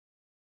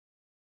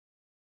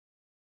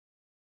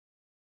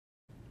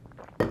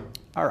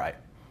All right.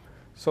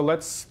 So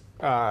let's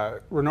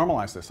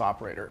renormalize this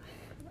operator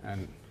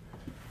and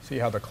see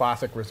how the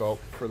classic result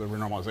for the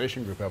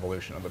renormalization group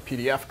evolution of the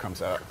PDF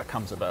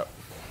comes about.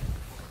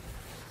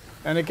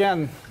 And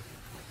again,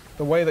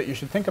 the way that you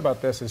should think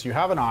about this is you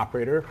have an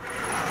operator,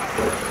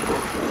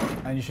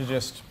 and you should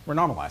just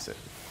renormalize it.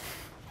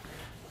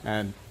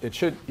 And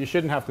you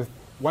shouldn't have to,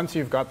 once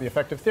you've got the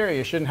effective theory,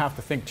 you shouldn't have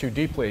to think too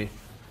deeply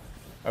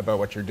about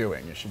what you're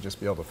doing. You should just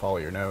be able to follow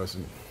your nose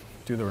and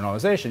do the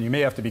renormalization. You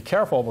may have to be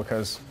careful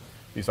because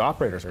these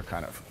operators are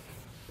kind of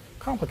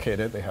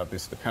complicated. They have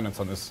this dependence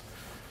on these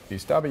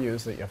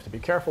W's that you have to be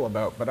careful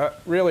about.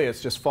 But really,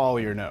 it's just follow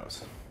your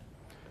nose.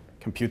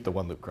 Compute the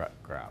one-loop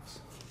graphs.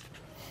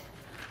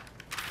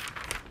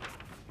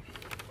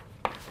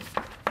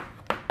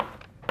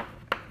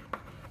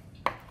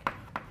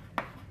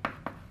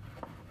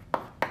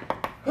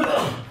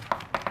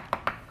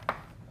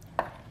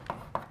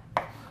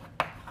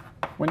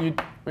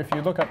 If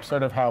you look up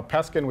sort of how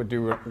Peskin would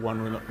do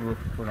one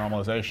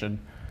renormalization,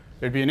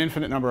 there'd be an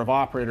infinite number of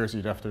operators.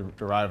 You'd have to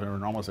derive a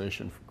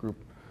renormalization group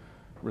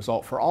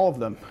result for all of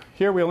them.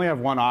 Here we only have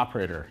one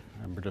operator,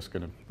 and we're just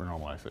going to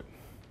renormalize it.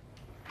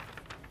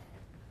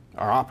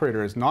 Our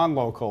operator is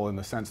non-local in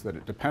the sense that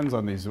it depends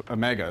on these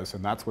omegas,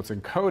 and that's what's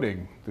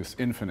encoding this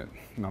infinite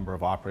number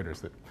of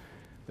operators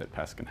that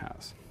Peskin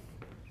has.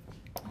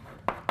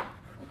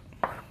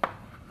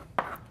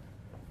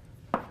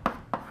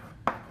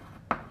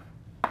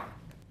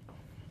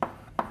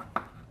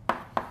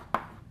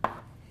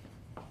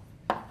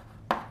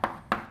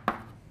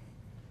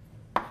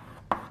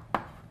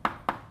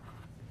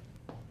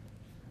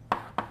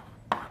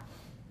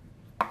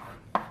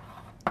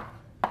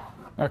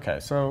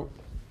 OK, so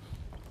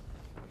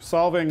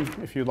solving,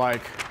 if you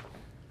like,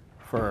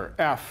 for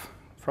f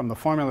from the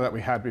formula that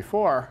we had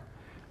before,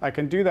 I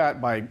can do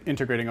that by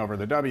integrating over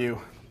the w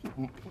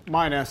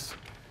minus,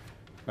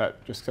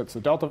 that just sets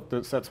the delta,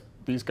 that sets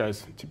these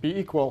guys to be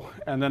equal.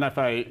 And then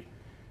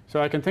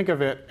so I can think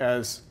of it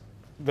as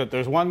that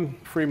there's one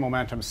free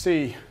momentum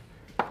c,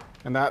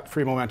 and that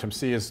free momentum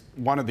c is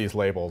one of these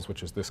labels,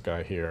 which is this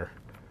guy here.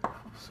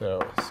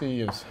 So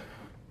c is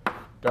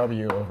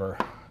w over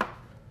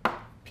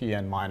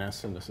Pn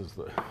minus, and this is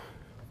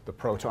the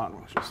proton,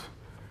 which is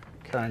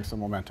carrying some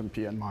momentum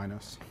Pn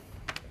minus.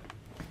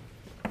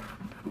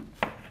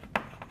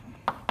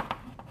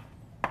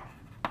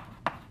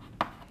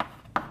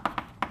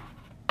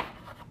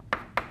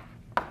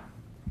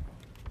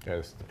 Okay,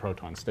 this is the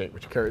proton state,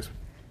 which carries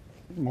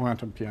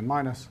momentum Pn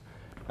minus,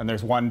 and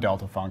there's one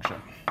delta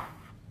function.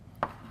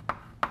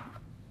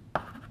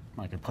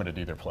 I could put it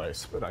either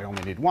place, but I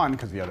only need one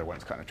because the other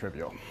one's kind of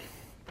trivial.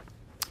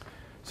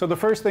 So the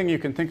first thing you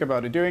can think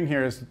about doing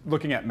here is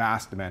looking at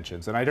mass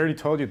dimensions. And I'd already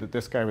told you that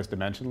this guy was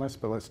dimensionless,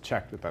 but let's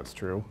check that that's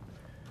true.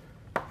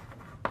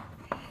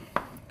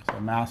 So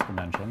mass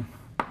dimension.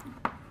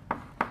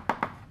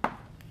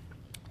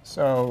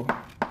 So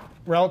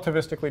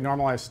relativistically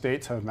normalized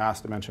states have mass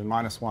dimension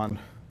 -1.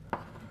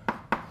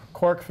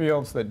 Quark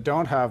fields that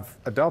don't have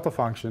a delta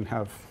function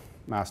have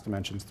mass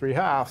dimensions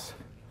 3/2.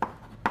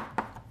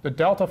 The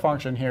delta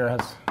function here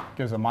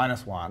gives a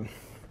 -1.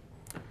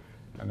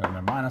 And then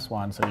a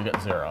 -1, so you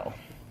get 0.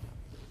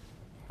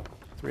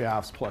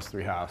 3/2 plus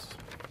 3/2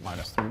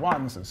 minus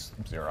 3/1 is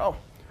 0.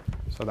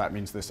 So that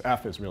means this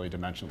f is really a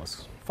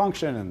dimensionless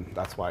function, and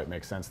that's why it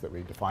makes sense that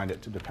we defined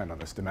it to depend on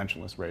this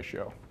dimensionless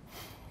ratio.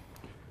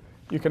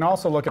 You can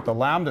also look at the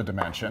lambda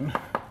dimension.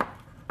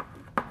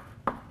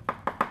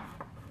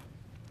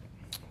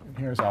 And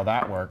here's how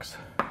that works.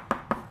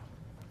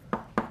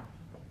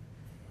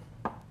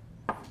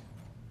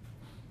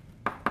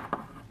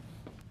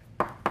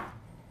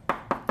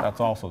 That's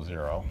also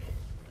 0.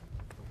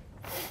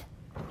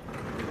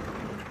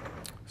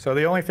 So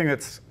the only thing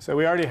so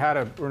we already had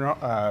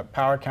a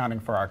power counting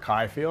for our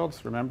chi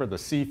fields. Remember, the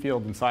C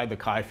field inside the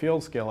chi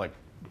field scale like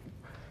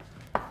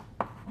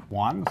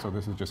 1. So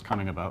this is just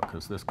coming about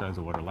because this guy's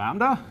of order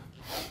lambda.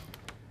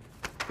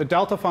 The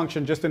delta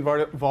function just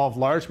involved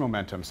large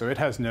momentum, so it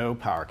has no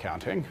power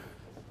counting.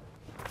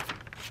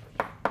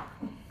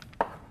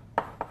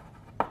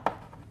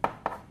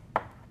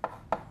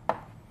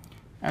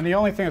 And the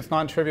only thing that's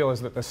non-trivial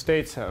is that the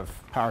states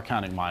have power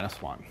counting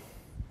 -1.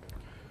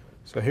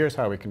 So here's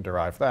how we can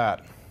derive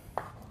that.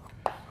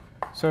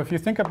 So if you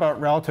think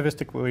about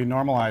relativistically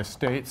normalized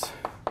states,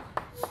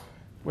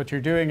 what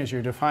you're doing is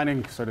you're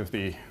defining sort of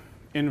the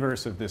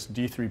inverse of this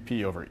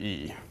d3p over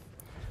E,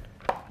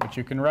 which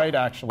you can write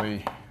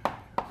actually,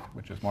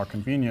 which is more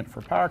convenient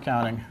for power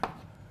counting,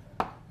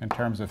 in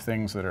terms of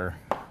things that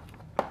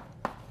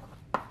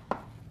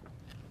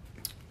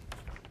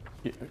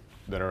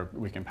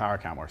we can power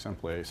count more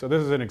simply. So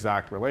this is an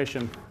exact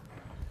relation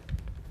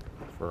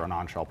for a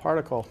non-shell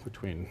particle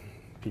between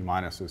p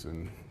minuses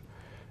and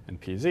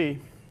pz.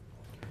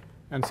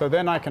 And so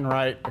then I can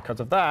write, because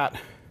of that,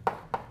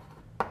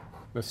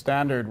 the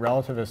standard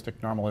relativistic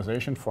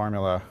normalization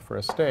formula for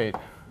a state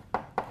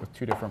with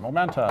two different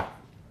momenta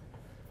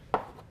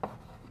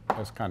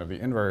as kind of the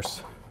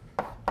inverse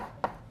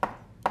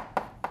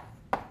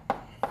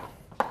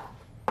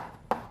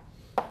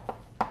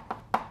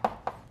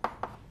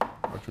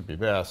would be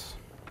this.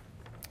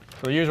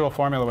 So the usual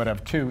formula would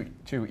have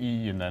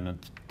 2e and then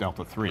it's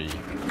delta 3,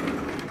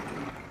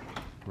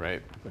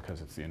 right? Because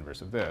it's the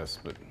inverse of this,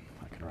 but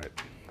I can write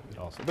it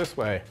also this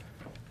way.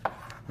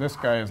 This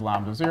guy is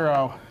lambda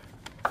 0.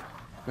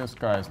 This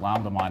guy is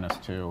lambda minus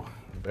 2.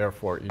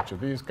 Therefore, each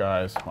of these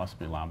guys must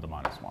be lambda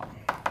minus 1.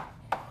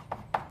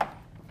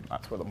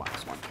 That's where the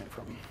minus 1 came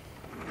from.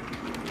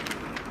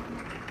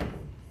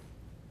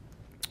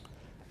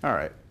 All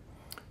right.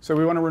 So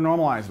we want to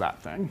renormalize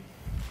that thing,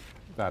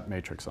 that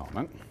matrix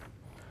element.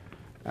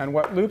 And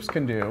what loops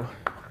can do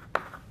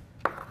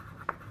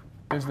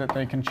is that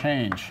they can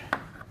change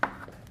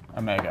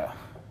omega.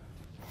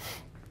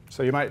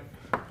 So you might,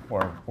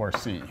 or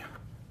C,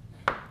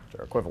 which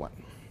are equivalent.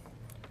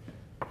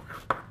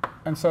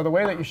 And so the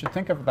way that you should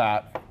think of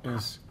that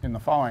is in the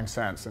following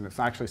sense, and it's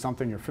actually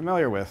something you're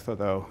familiar with,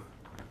 although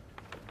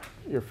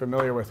you're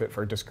familiar with it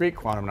for discrete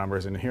quantum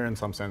numbers, and here in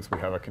some sense we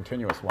have a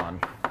continuous one.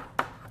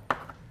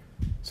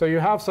 So you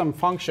have some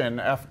function,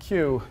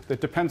 fq,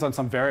 that depends on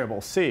some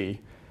variable c,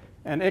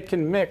 and it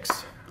can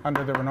mix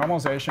under the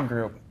renormalization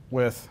group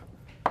with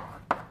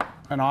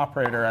an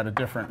operator at a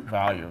different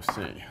value of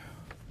c.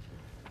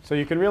 So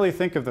you can really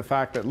think of the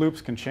fact that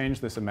loops can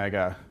change this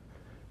omega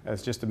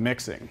as just a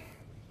mixing.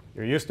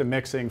 You're used to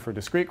mixing for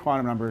discrete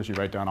quantum numbers. You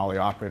write down all the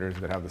operators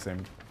that have the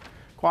same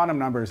quantum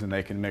numbers, and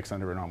they can mix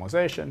under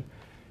renormalization.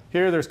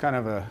 Here there's kind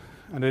of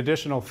an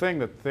additional thing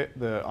that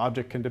the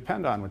object can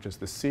depend on, which is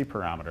the c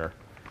parameter.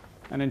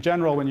 And in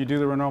general, when you do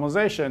the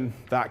renormalization,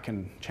 that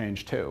can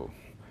change too.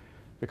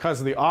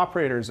 Because the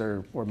operators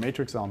or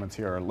matrix elements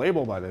here are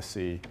labeled by this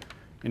c,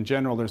 in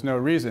general, there's no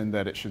reason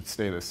that it should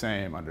stay the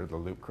same under the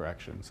loop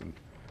corrections. And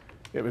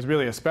it was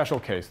really a special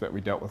case that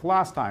we dealt with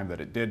last time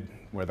that it did,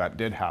 where that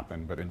did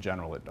happen, but in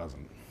general, it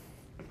doesn't.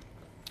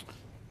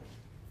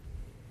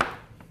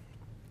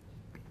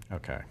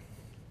 OK.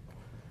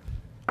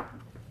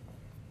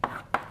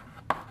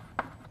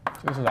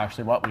 So this is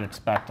actually what we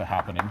expect to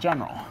happen in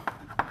general,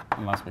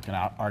 unless we can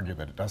argue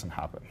that it doesn't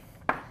happen.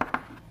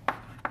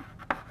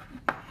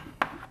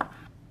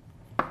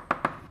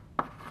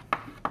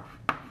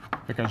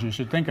 Because you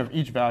should think of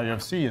each value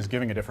of c as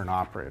giving a different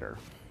operator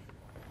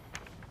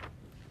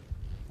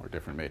or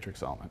different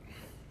matrix element.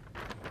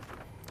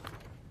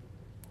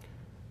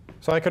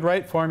 So I could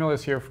write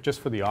formulas here just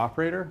for the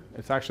operator.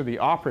 It's actually the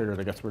operator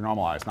that gets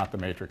renormalized, not the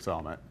matrix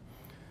element.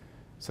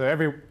 So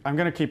I'm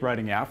going to keep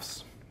writing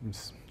f's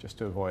just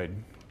to avoid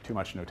too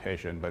much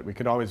notation. But we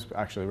could always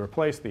actually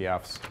replace the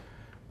f's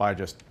by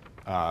just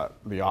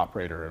the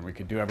operator. And we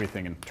could do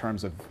everything in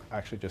terms of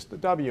actually just the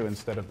w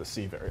instead of the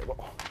c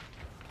variable.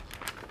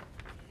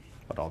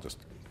 But I'll just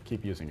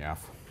keep using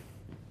f.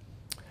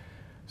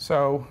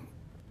 So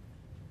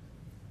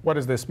what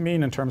does this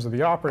mean in terms of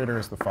the operator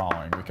is the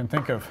following. We can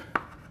think of,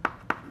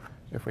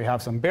 if we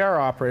have some bare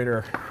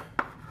operator,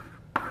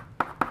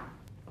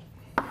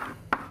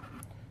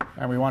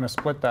 and we want to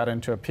split that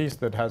into a piece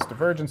that has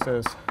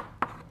divergences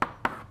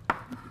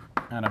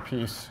and a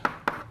piece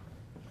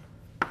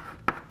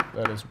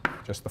that is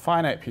just the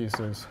finite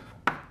pieces,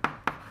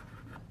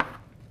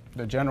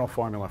 the general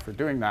formula for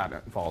doing that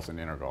involves an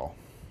integral.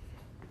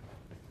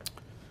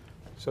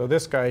 So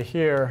this guy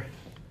here,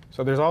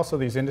 so there's also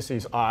these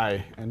indices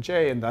I and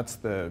j, and that's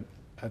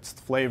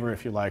flavor,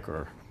 if you like,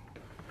 or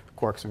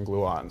quarks and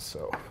gluons.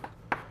 So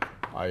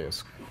I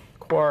is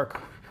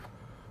quark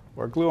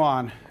or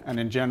gluon, and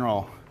in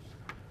general,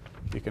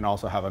 you can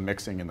also have a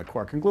mixing in the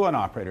quark and gluon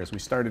operators. We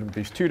started with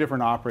these two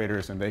different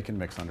operators, and they can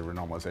mix under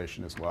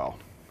renormalization as well.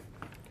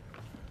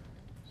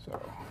 So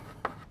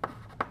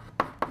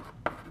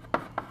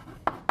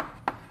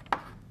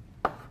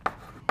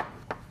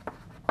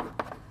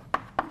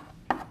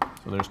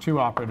there's two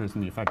operators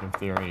in the effective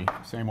theory,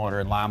 same order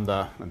in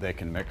lambda, and they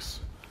can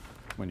mix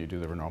when you do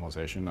the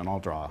renormalization. And I'll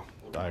draw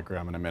a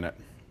diagram in a minute.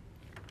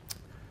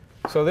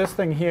 So this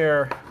thing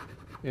here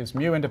is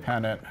mu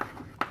independent.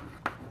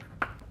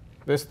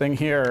 This thing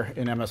here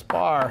in MS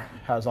bar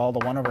has all the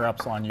 1 over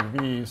epsilon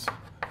UVs,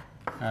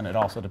 and it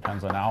also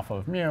depends on alpha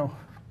of mu,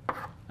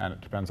 and it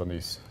depends on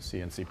these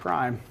c and c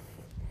prime.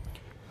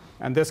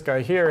 And this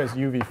guy here is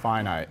UV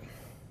finite.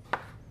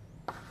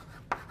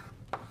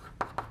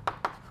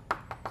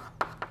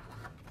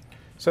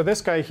 So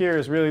this guy here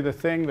is really the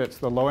thing that's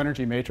the low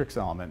energy matrix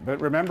element. But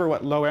remember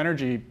what low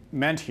energy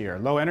meant here.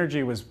 Low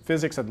energy was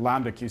physics at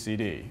lambda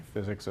QCD,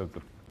 physics of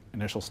the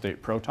initial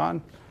state proton.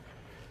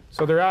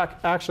 So there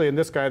actually, in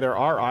this guy, there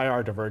are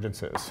IR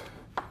divergences.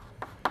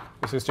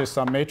 This is just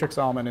some matrix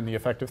element in the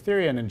effective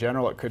theory, and in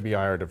general, it could be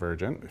IR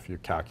divergent if you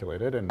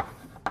calculate it, and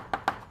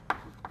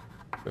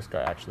this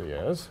guy actually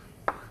is.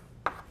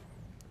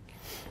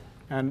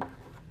 And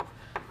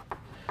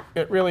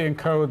it really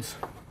encodes,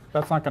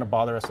 that's not going to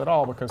bother us at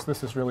all, because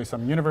this is really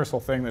some universal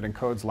thing that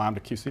encodes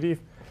lambda QCD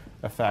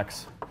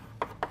effects,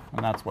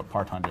 and that's what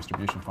parton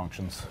distribution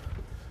functions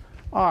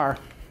are.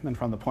 And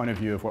from the point of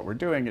view of what we're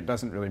doing, it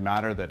doesn't really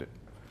matter that it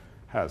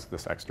has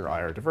this extra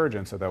IR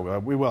divergence, although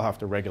we will have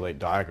to regulate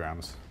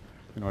diagrams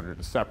in order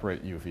to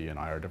separate UV and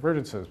IR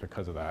divergences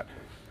because of that.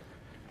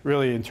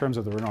 really, in terms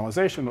of the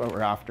renormalization, what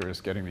we're after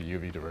is getting the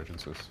UV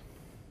divergences.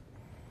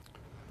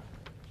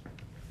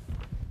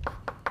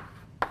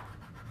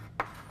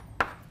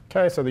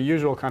 OK, so the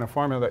usual kind of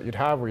formula that you'd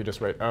have where you just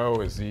write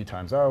O is Z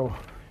times O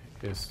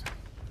is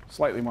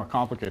slightly more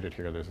complicated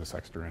here. There's this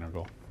extra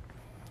integral.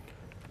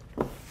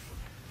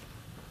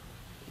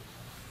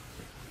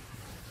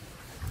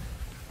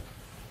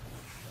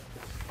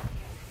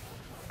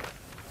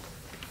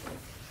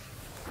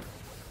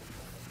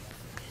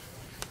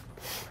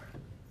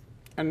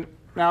 And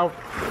now,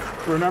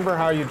 remember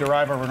how you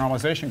derive a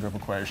renormalization group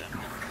equation.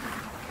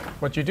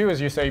 What you do is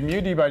you say mu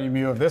d by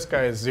mu of this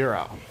guy is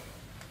 0.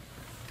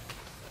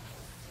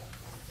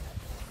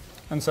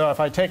 And so if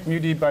I take mu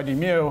d by d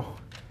mu,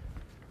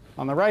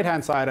 on the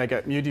right-hand side, I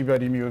get mu d by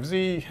d mu of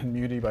z and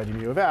mu d by d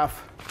mu of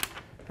f.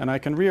 And I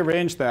can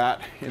rearrange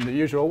that in the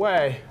usual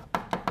way,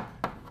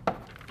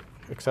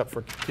 except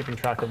for keeping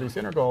track of these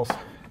integrals,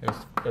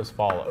 as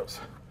follows.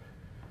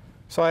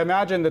 So I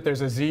imagine that there's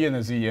a z and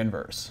a z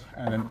inverse.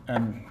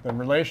 And the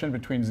relation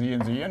between z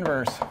and z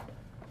inverse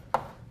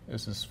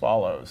is as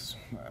follows.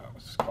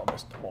 Let's just call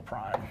this double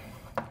prime.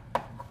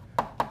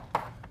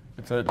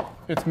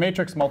 It's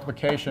matrix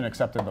multiplication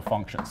except in the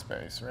function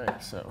space,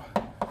 right? So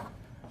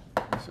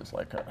this is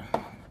like a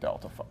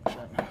delta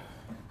function.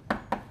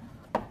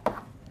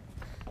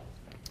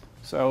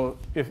 So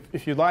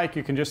if you like,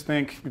 you can just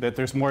think that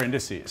there's more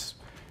indices.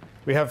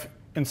 We have,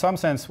 in some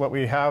sense, what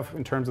we have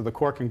in terms of the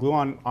quark and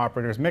gluon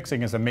operators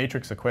mixing is a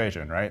matrix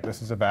equation, right?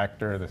 This is a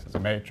vector, this is a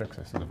matrix,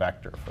 this is a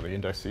vector for the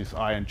indices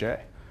I and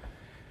j.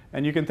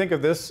 And you can think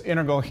of this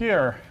integral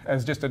here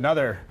as just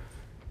another,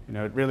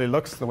 it really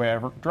looks the way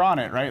I've drawn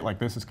it, right? Like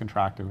this is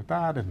contracted with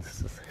that, and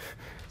this is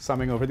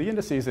summing over the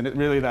indices, and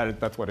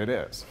that's what it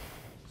is.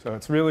 So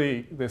it's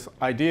really this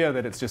idea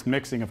that it's just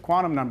mixing of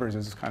quantum numbers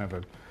is kind of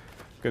a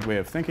good way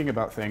of thinking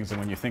about things.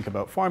 And when you think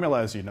about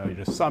formulas, you're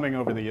just summing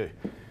over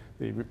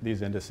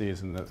these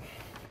indices, and the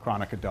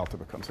Kronecker delta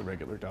becomes a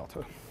regular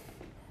delta.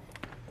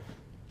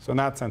 So in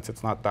that sense,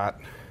 it's not that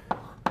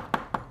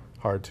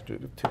hard to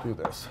do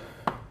this.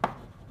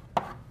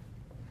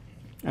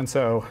 And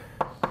so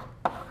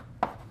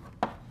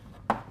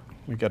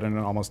we get an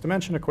almost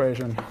dimension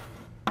equation.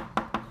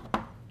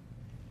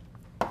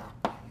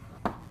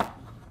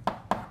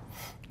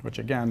 Which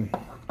again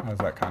has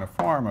that kind of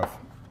form of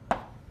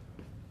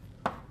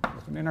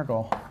an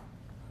integral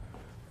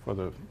for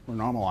the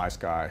renormalized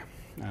guy.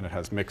 And it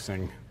has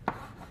mixing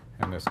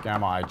in this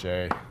gamma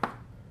ij.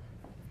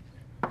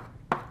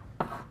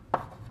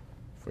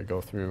 If we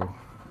go through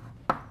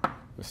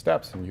the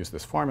steps and use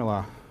this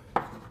formula,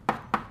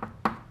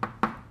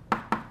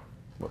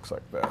 looks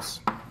like this.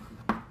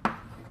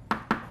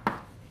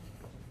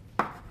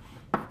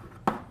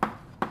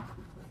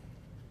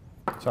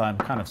 So I'm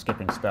kind of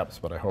skipping steps,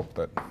 but I hope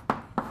that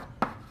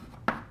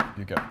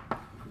you can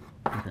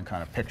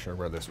kind of picture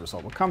where this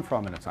result will come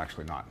from, and it's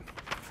actually not.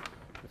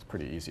 It's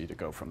pretty easy to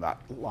go from that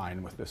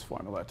line with this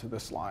formula to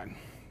this line.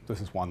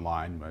 This is one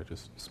line, but I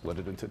just split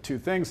it into two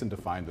things and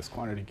defined this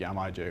quantity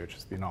gamma ij, which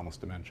is the anomalous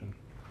dimension.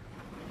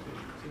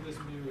 So this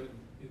mu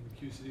in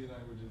QCD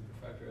language is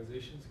the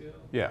factorization scale?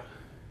 Yeah,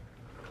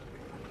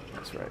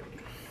 that's right.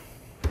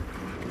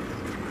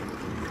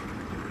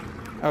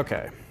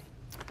 OK.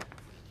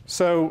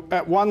 So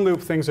at one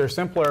loop, things are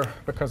simpler,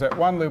 because at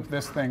one loop,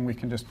 this thing, we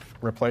can just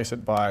replace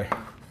it by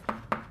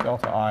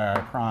delta I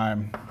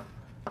prime,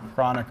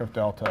 chronic of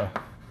delta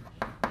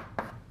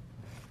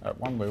at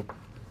one loop.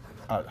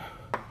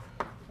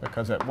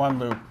 Because at one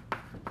loop,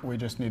 we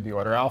just need the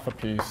order alpha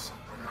piece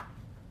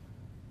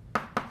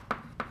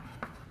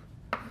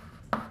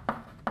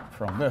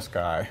from this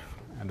guy.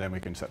 And then we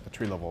can set the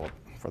tree level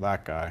for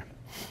that guy.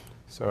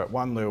 So at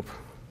one loop,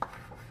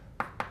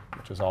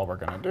 which is all we're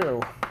going to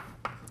do,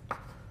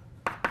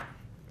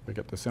 we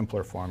get the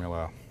simpler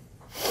formula.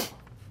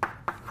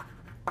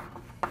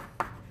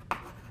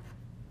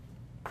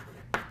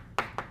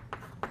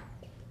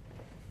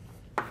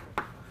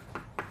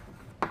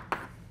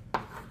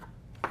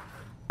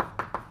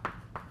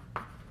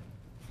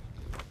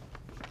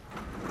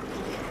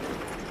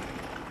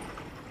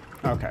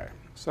 OK,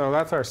 so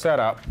that's our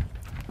setup.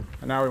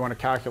 And now we want to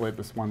calculate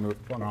this one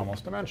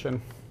almost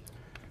dimension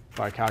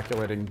by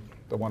calculating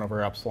the 1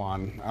 over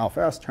epsilon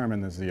alpha s term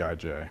in the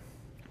Zij.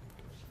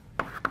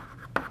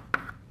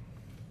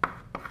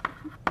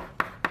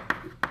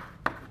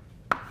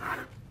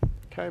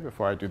 OK,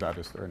 before I do that,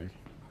 is there any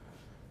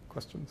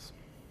questions?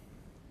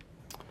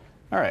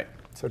 All right,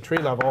 so tree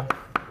level.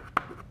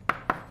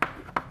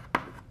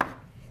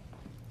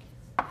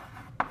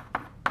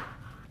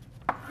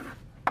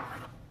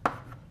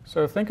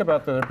 So think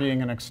about there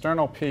being an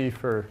external p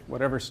for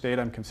whatever state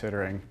I'm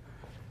considering.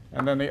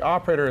 And then the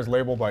operator is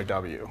labeled by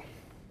w.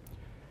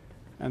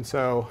 And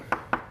so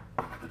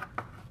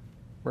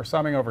we're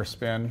summing over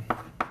spin.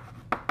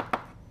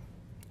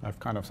 I've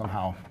kind of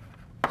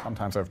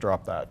sometimes I've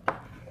dropped that.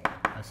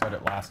 I said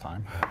it last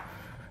time.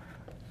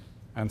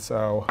 And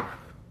so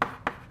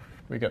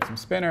we get some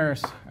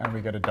spinners, and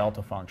we get a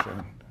delta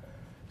function.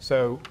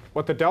 So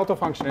what the delta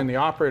function in the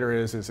operator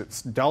is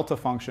it's delta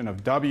function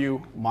of W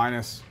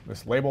minus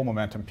this label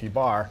momentum P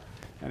bar.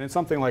 And in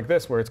something like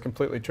this, where it's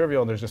completely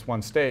trivial and there's just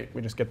one state,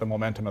 we just get the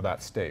momentum of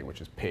that state,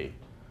 which is P.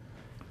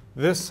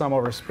 This sum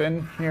over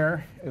spin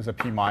here is a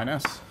P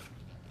minus.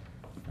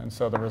 And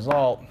so the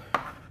result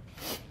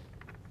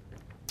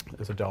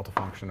is a delta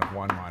function of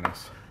 1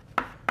 minus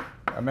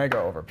omega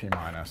over P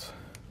minus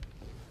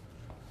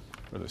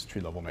for this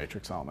tree-level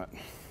matrix element.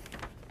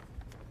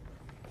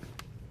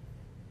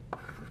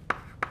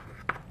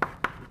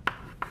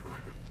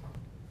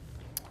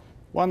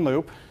 One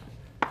loop.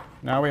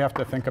 Now we have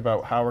to think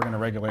about how we're going to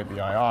regulate the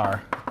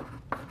IR.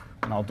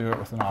 And I'll do it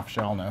with an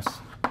off-shellness.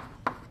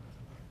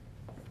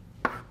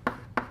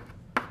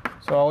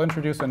 So I'll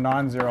introduce a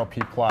non-zero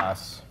P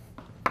plus.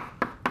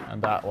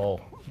 And that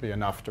will be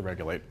enough to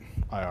regulate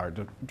IR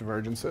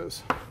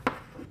divergences.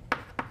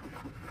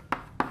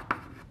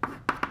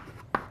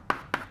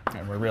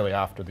 And we're really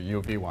after the U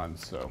of V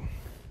ones, so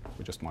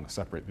we just want to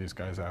separate these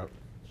guys out.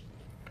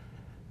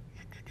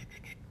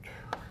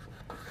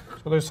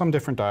 So there's some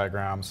different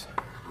diagrams.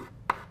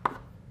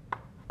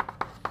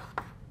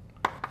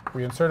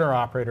 We insert our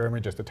operator and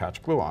we just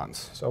attach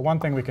gluons. So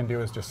one thing we can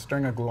do is just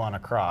string a gluon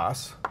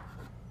across,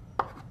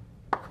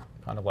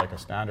 kind of like a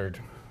standard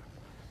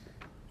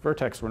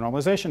vertex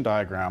renormalization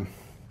diagram.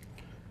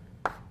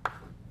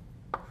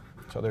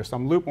 So there's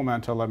some loop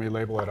momenta. Let me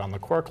label it on the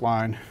quark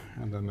line.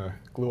 And then the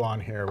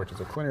gluon here, which is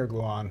a linear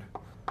gluon,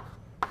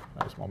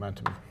 has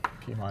momentum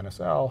P minus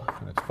L.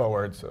 And it's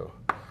forward, so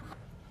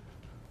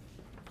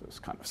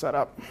just kind of set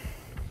up.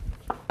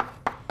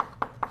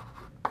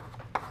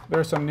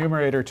 There's some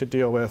numerator to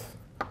deal with.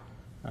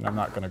 And I'm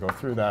not going to go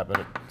through that, but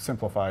it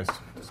simplifies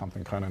to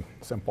something kind of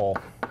simple.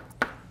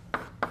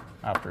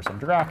 After some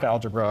Dirac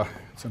algebra,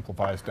 it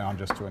simplifies down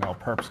just to an L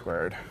perp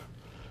squared.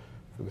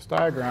 For this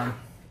diagram,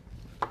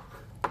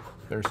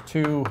 there's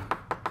two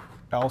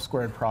L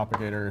squared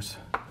propagators,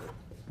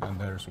 and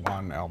there's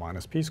one L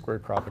minus P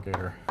squared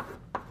propagator.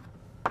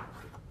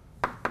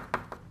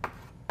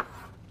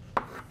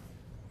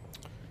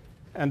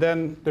 And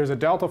then there's a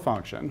delta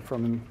function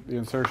from the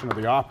insertion of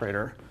the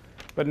operator.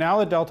 But now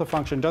the delta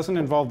function doesn't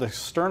involve the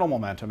external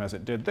momentum as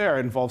it did there.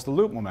 It involves the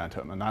loop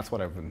momentum. And that's what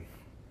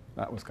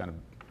that was kind of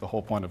the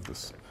whole point of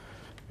this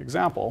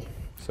example.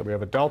 So we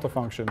have a delta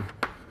function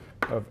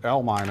of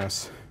L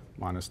minus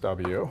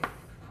W.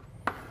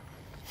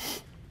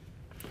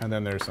 And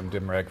then there's some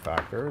dim reg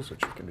factors,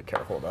 which we can be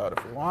careful about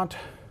if we want.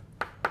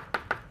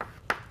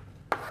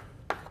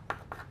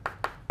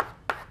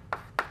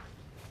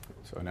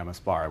 So in MS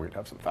bar, we'd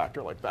have some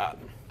factor like that.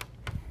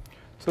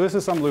 So this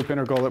is some loop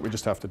integral that we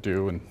just have to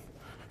do, and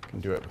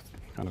can do it with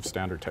kind of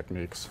standard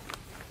techniques.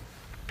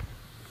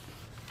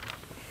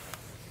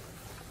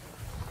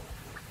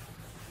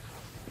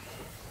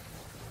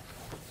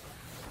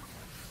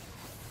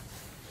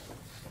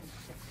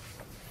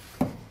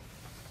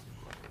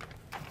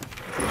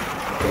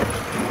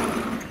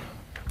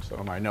 So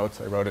in my notes,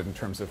 I wrote it in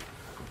terms of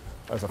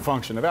as a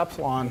function of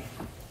epsilon.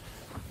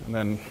 And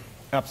then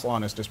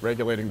epsilon is just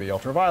regulating the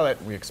ultraviolet,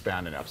 and we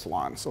expand in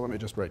epsilon. So let me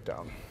just write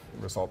down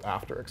the result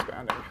after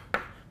expanding.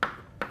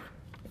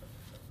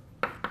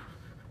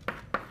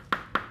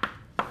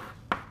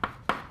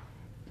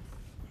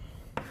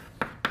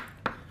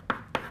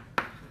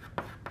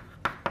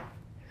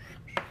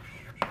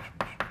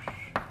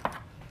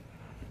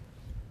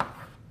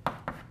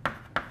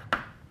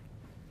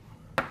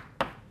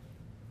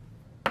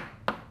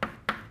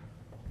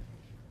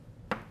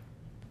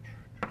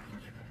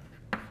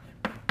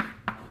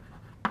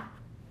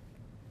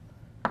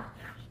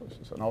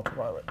 This is an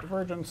ultraviolet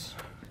divergence.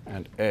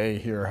 And A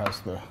here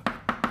has the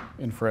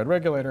infrared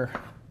regulator,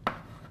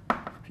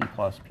 P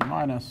plus, P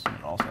minus.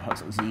 It also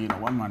has a Z and a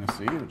 1 minus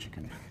Z, which you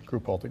can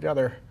group all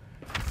together.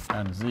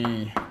 And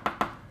Z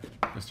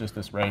is just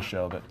this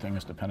ratio that thing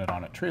is dependent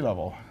on at tree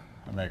level,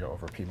 omega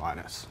over P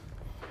minus.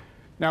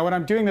 Now, when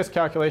I'm doing this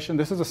calculation,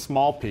 this is a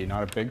small p,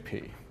 not a big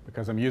P,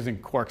 because I'm using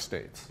quark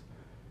states,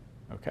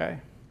 OK?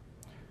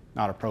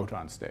 Not a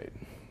proton state.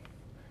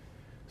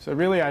 So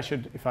really, I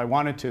should, if I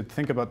wanted to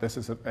think about this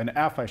as an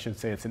F, I should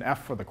say it's an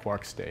F for the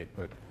quark state.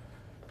 But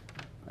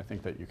I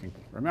think that you can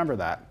remember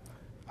that.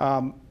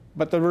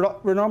 But the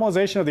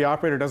renormalization of the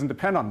operator doesn't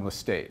depend on the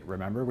state,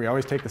 remember? We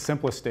always take the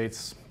simplest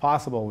states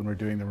possible when we're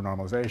doing the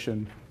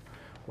renormalization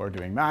or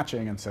doing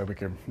matching. And so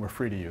we're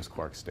free to use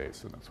quark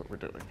states, and that's what we're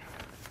doing.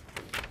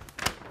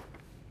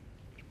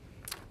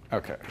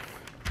 OK.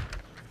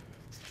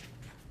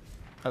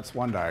 That's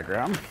one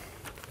diagram.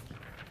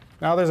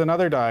 Now there's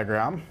another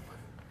diagram.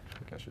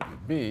 I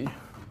should be B.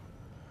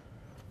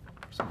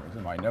 For some reason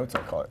in my notes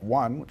I call it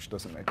 1, which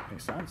doesn't make any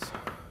sense.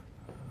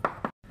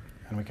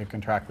 And we can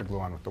contract the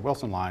gluon with the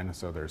Wilson line.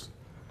 So there's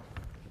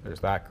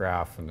that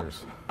graph, and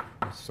there's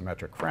a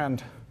symmetric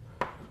friend.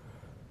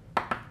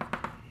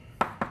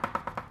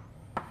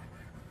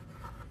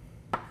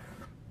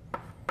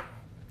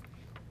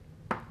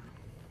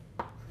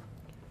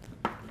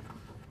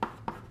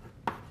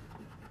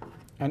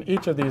 And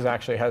each of these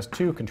actually has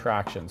two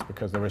contractions,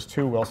 because there was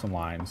two Wilson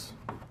lines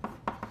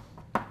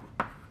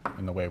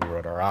in the way we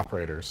wrote our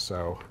operators.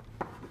 So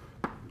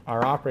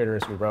our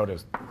operators we wrote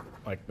is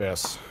like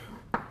this.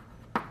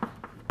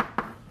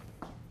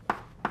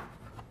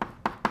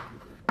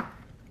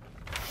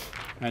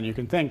 And you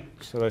can think,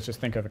 so let's just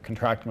think of it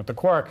contracting with the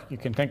quark. You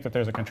can think that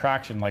there's a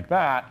contraction like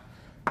that,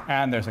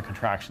 and there's a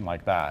contraction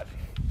like that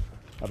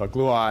of a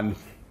gluon.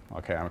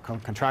 OK, I'm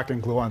contracting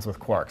gluons with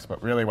quarks,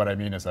 but really what I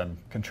mean is I'm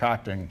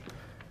contracting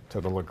to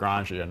the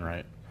Lagrangian,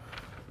 right,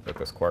 that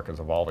this quark is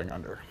evolving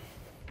under.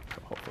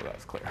 So hopefully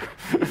that's clear.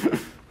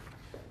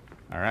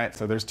 All right,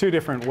 so there's two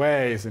different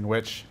ways in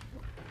which,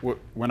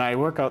 when I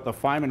work out the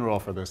Feynman rule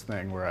for this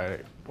thing,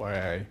 where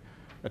I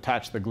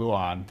attach the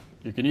gluon,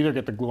 you can either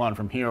get the gluon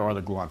from here or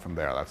the gluon from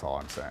there. That's all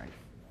I'm saying.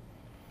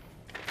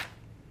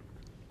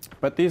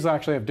 But these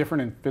actually have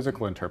different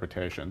physical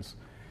interpretations.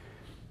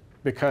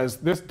 Because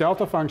this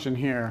delta function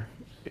here,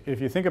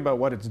 if you think about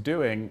what it's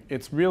doing,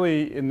 it's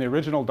really, in the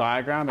original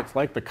diagram, it's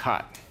like the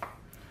cut.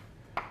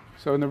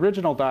 So in the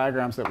original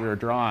diagrams that we were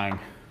drawing,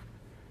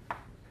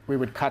 we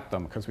would cut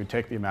them because we'd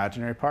take the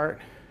imaginary part.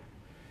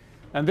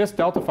 And this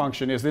delta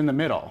function is in the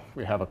middle.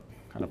 We have a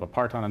kind of a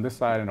parton on this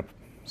side and a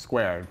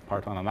squared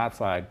parton on that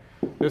side.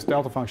 This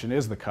delta function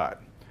is the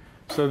cut.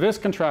 So this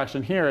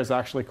contraction here is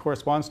actually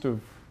corresponds to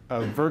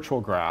a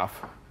virtual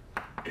graph.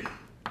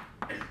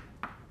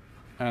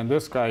 And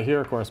this guy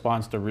here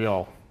corresponds to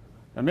real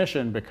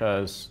emission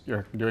because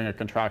you're doing a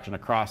contraction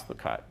across the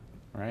cut,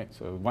 right?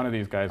 So one of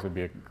these guys would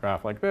be a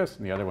graph like this,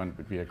 and the other one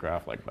would be a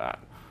graph like that.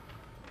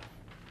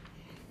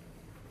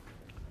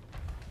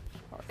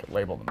 I could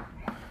label them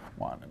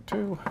 1 and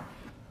 2.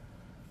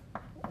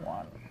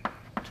 1,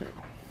 2.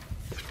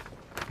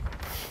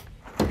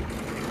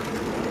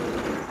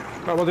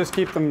 But we'll just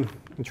keep them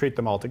and treat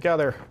them all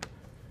together.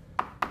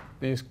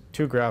 These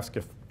two graphs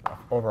give an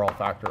overall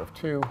factor of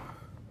 2.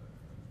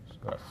 So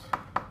that's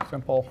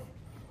simple.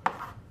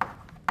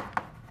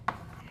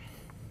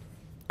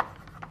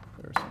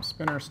 There's some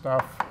spinner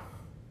stuff.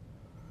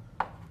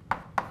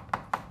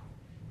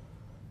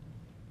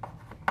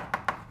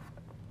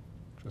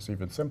 Just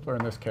even simpler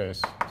in this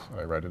case, so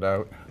I write it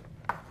out.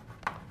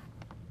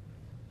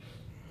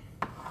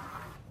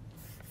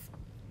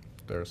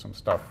 There's some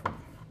stuff from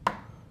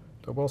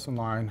the Wilson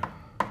line.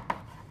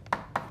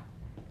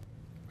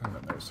 And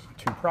then there's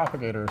 2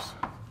 propagators.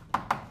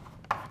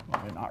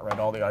 Let me not write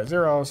all the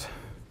I0s.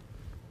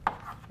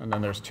 And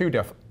then there's 2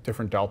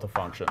 different delta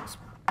functions.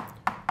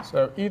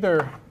 So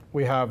either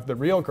we have the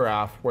real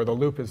graph where the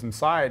loop is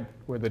inside,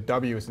 where the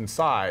W is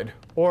inside,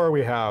 or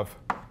we have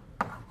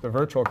the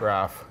virtual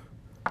graph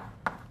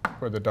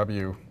where the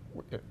W,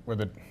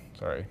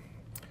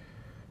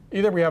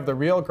 either we have the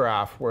real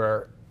graph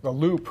where the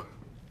loop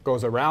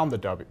goes around the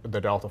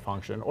delta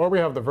function, or we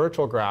have the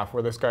virtual graph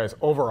where this guy is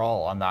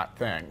overall on that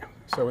thing.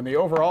 So in the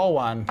overall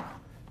one,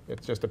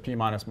 it's just a P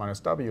minus minus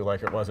W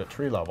like it was at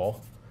tree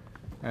level.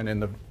 And in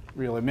the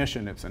real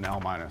emission, it's an L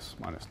minus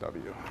minus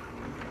W.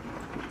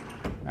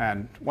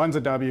 And one's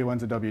a W,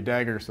 one's a W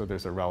dagger, so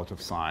there's a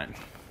relative sign.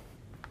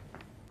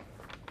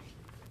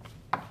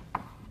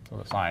 So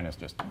the sign is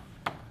just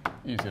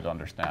easy to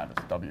understand.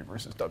 It's W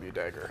versus W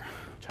dagger,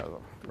 which has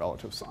a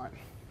relative sign.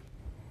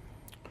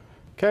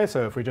 OK,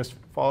 so if we just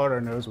followed our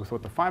nose with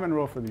what the Feynman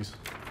rule for this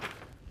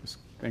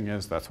thing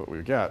is, that's what we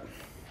would get.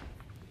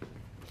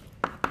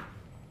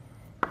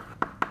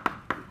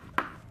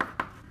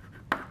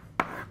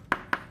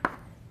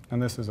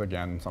 And this is,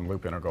 again, some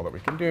loop integral that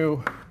we can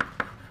do.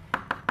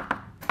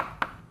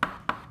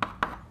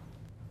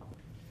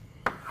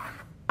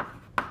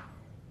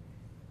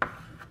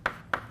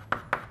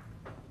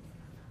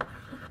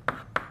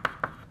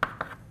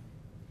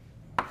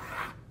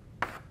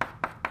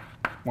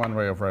 One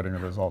way of writing the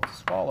result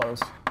as follows.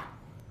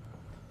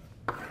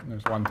 And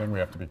there's one thing we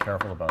have to be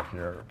careful about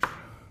here, which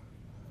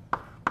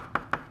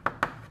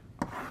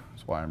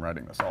is why I'm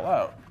writing this all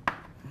out.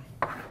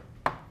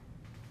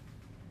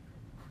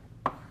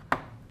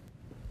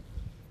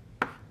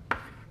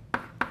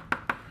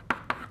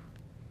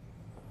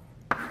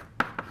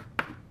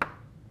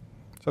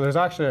 So there's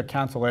actually a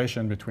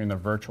cancellation between the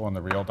virtual and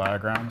the real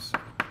diagrams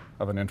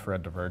of an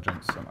infrared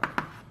divergence, and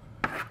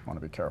I want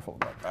to be careful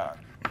about that.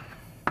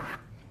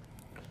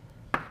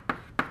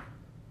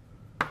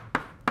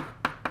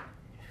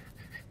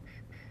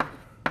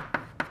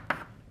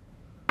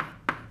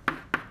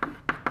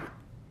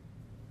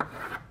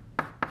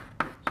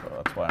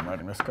 Why I'm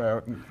writing this guy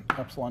out in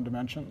epsilon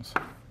dimensions,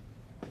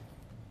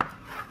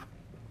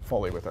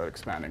 fully without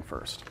expanding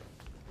first.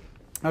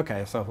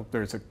 OK, so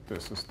this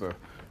is the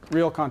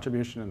real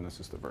contribution, and this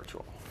is the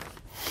virtual.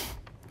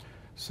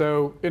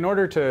 So in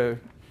order to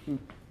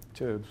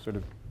sort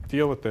of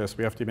deal with this,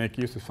 we have to make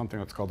use of something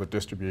that's called a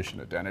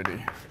distribution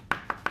identity.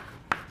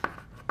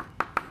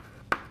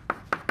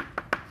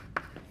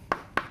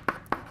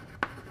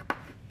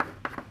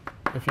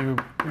 If you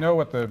know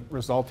what the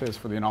result is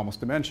for the anomalous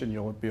dimension,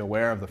 you'll be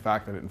aware of the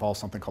fact that it involves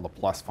something called a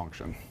plus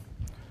function.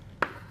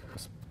 The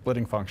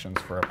splitting functions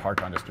for a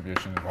parton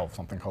distribution involve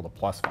something called a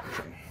plus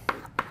function.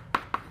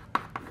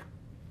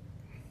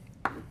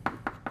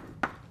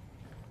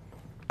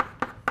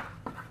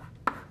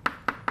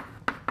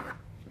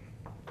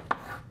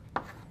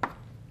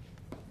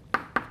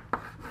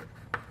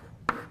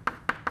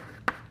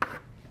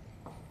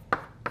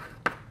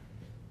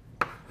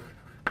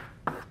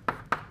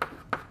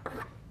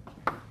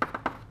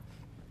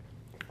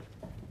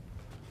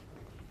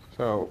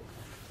 So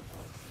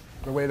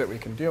the way that we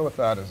can deal with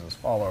that is as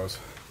follows.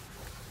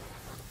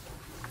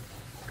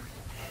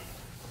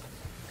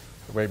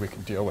 The way we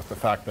can deal with the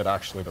fact that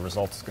actually the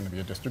result is going to be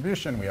a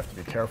distribution, we have to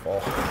be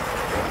careful.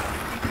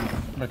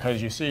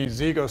 Because you see,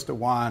 z goes to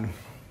 1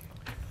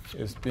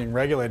 is being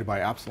regulated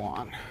by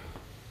epsilon.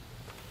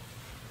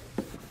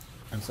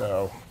 And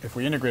so if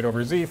we integrate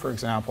over z, for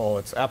example,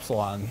 it's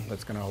epsilon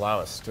that's going to allow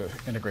us to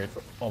integrate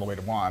all the way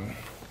to 1.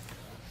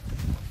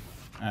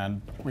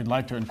 And we'd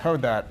like to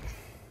encode that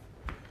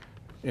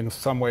in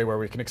some way where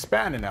we can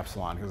expand in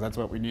epsilon, because that's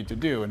what we need to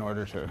do in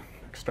order to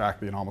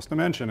extract the anomalous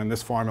dimension. And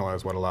this formula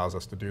is what allows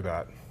us to do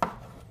that.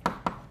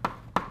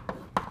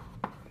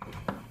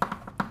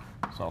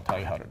 So I'll tell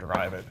you how to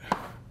derive it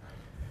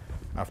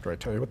after I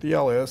tell you what the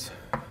L is.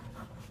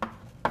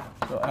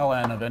 So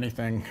ln of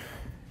anything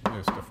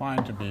is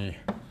defined to be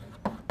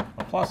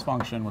a plus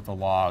function with a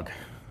log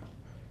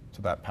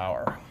to that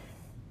power.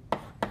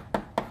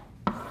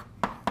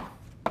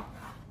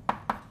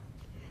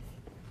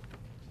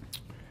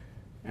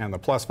 And the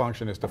plus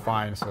function is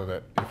defined so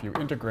that if you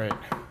integrate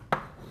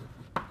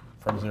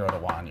from 0 to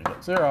 1, you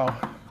get 0.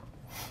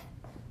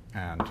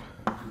 And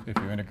if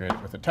you integrate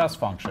it with a test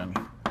function,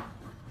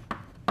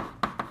 which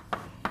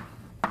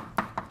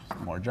is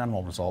the more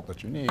general result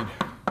that you need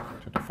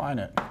to define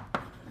it,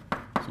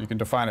 so you can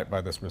define it by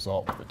this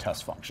result with the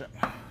test function.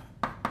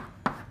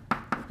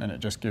 And it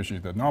just gives you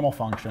the normal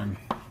function,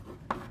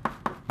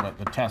 but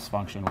the test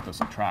function with the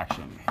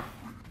subtraction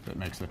that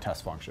makes the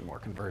test function more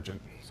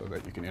convergent so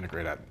that you can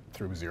integrate it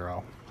through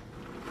 0.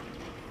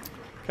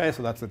 OK,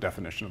 so that's the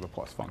definition of the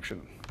plus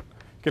function.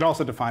 You can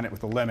also define it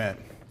with a limit.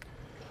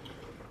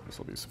 This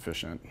will be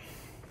sufficient.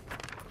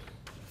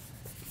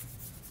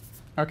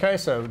 OK,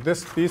 so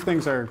these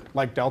things are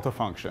like delta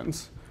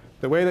functions.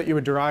 The way that you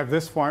would derive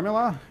this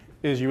formula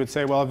is you would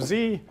say, well, if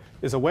z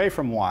is away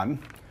from 1,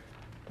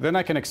 then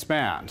I can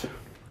expand,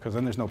 because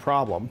then there's no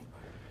problem.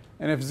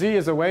 And if z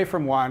is away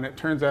from 1, it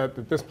turns out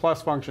that this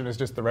plus function is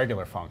just the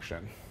regular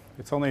function.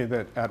 It's only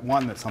that at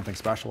 1 that something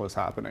special is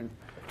happening.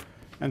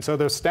 And so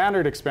the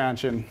standard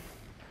expansion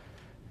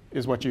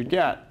is what you'd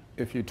get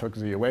if you took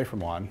z away from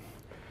 1.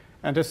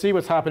 And to see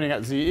what's happening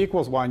at z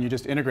equals 1, you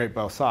just integrate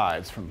both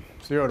sides from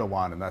 0 to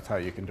 1, and that's how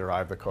you can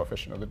derive the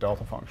coefficient of the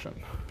delta function.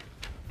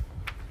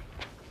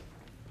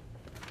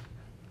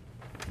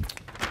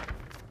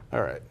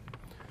 All right.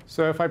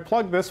 So if I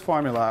plug this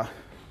formula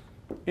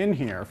in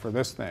here for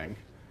this thing,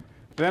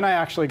 then I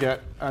actually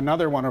get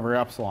another 1 over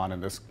epsilon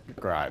in this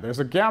guy. There's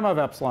a gamma of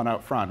epsilon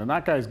out front, and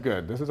that guy's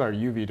good. This is our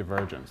UV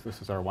divergence.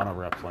 This is our 1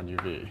 over epsilon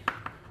UV.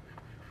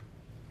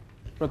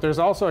 But there's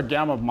also a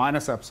gamma of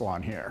minus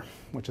epsilon here,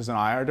 which is an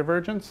IR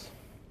divergence.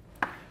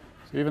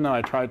 So even though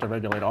I tried to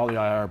regulate all the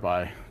IR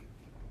by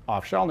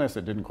off-shellness,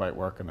 it didn't quite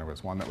work, and there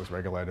was one that was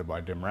regulated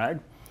by dim reg.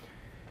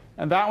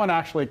 And that one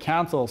actually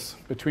cancels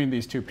between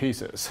these two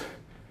pieces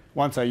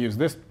once I use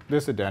this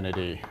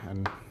identity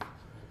and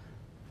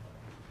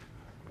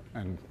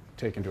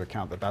take into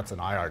account that that's an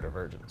IR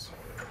divergence.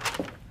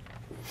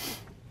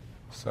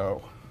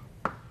 So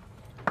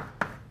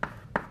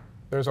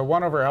there's a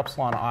 1 over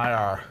epsilon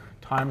IR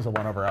times a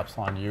 1 over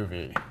epsilon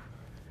UV.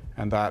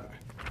 And that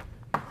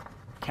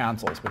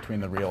cancels between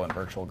the real and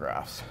virtual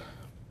graphs.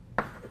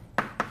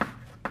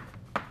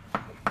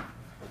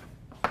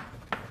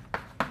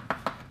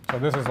 So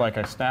this is like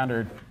a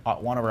standard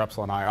 1 over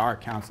epsilon IR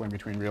canceling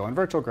between real and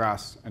virtual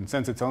graphs. And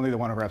since it's only the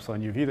 1 over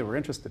epsilon UV that we're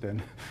interested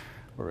in,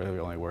 we're really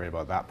only worried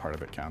about that part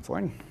of it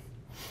canceling.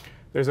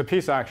 There's a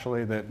piece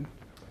actually that,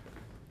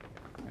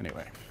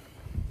 anyway.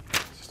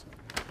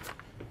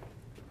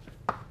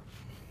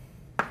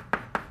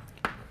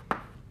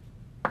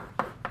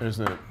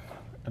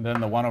 And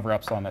then the 1 over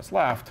epsilon that's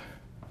left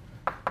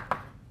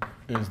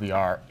is the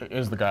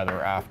guy that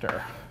we're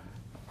after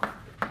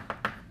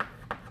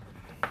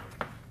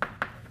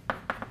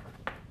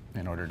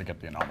in order to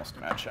get the anomalous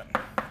dimension.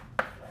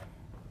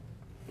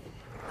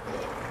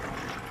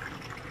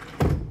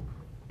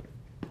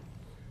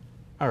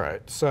 All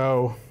right,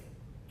 so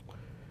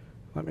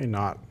let me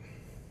not.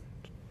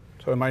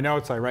 So in my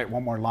notes, I write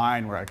one more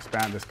line where I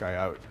expand this guy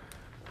out.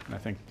 And I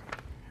think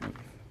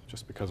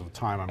just because of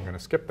time, I'm going to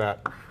skip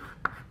that.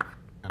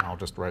 And I'll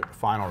just write the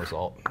final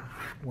result.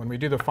 When we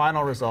do the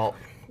final result,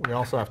 we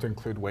also have to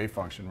include wave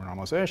function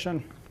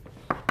renormalization.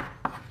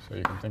 So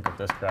you can think of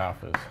this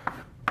graph as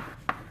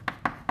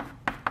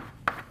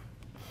a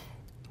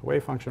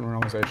wave function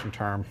renormalization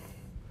term.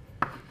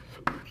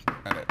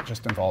 And it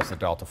just involves the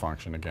delta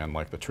function again,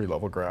 like the tree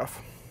level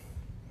graph.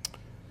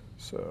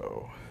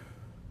 So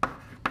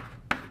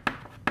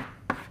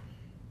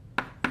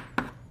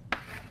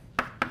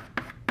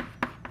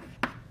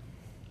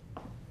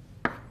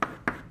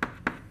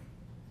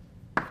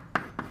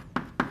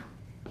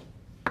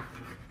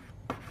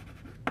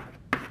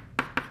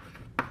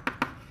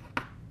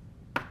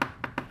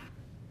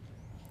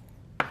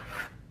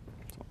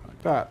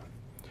that.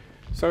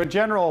 So in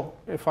general,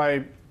 if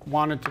I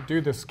wanted to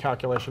do this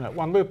calculation at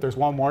one loop, there's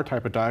one more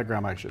type of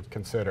diagram I should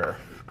consider.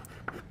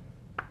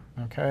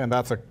 OK, and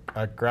that's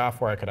a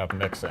graph where I could have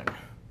mixing.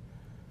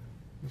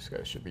 These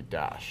guys should be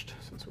dashed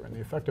since we're in the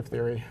effective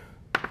theory.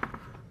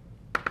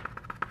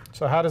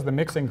 So how does the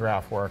mixing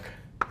graph work?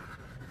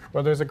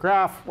 Well, there's a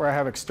graph where I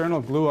have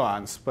external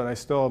gluons, but I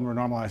still am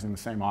renormalizing the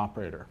same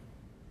operator.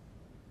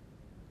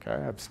 Okay,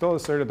 I've still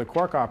asserted the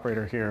quark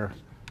operator here,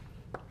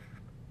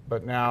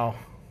 but now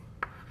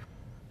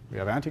we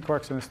have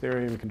antiquarks in this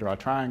theory. We can draw a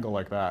triangle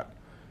like that.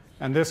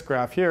 And this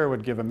graph here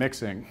would give a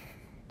mixing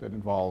that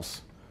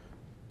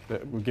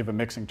would give a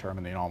mixing term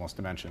in the anomalous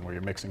dimension where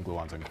you're mixing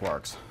gluons and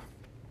quarks.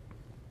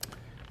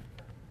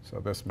 So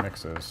this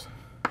mixes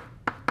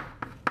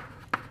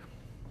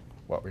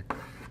what we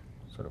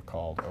sort of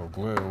called O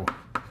glue.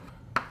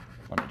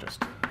 Let me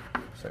just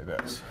say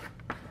this,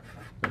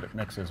 that it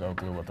mixes O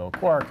glue with O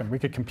quark. And we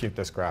could compute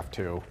this graph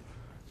too.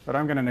 But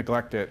I'm going to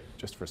neglect it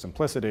just for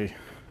simplicity.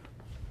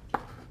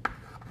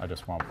 I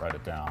just won't write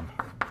it down.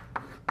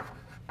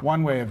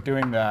 One way of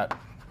doing that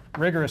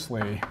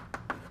rigorously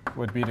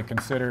would be to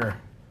consider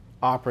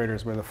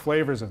operators where the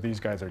flavors of these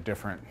guys are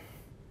different.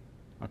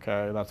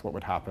 Okay, that's what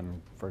would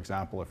happen, for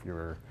example, if you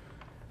were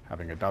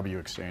having a W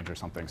exchange or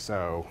something.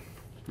 So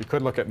you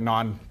could look at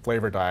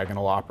non-flavor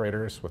diagonal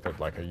operators with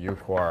like a U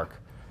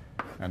quark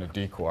and a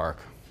D quark,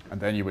 and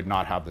then you would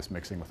not have this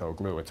mixing with O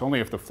glue. It's only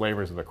if the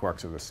flavors of the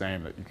quarks are the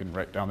same that you can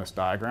write down this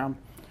diagram.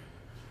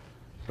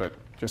 But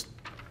just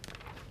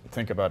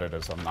think about it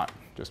as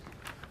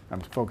I'm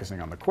focusing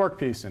on the quark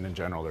piece, and in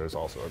general, there's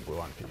also a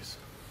gluon piece.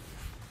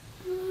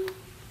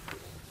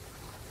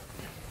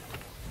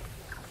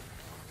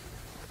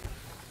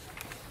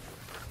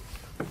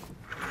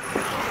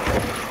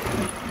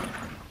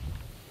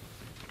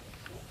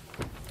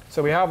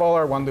 So we have all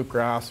our one-loop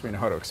graphs. We know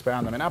how to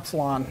expand them in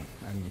epsilon.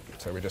 And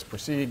so we just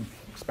proceed,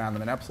 expand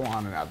them in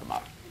epsilon, and add them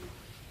up.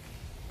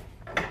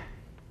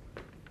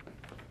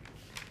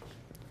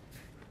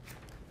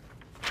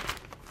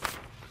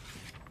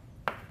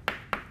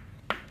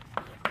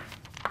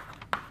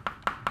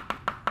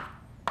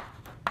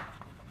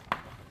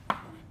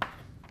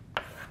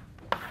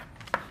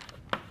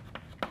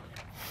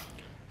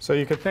 So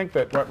you could think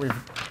that what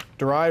we've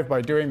derived by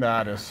doing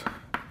that is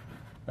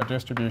a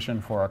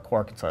distribution for a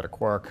quark inside a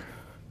quark.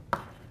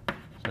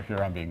 So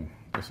here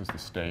this is the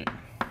state.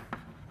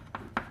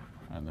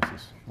 And this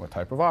is what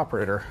type of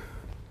operator.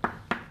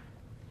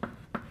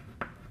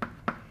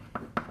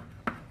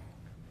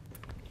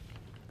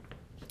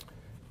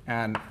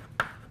 And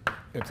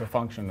it's a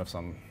function of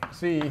some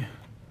z.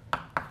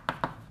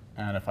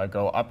 And if I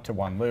go up to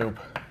one loop,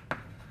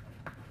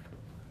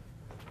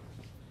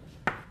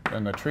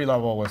 then the tree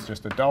level was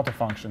just a delta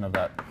function of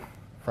that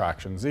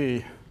fraction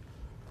z.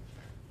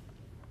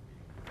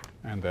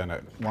 And then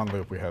at one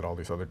loop, we had all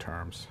these other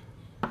terms.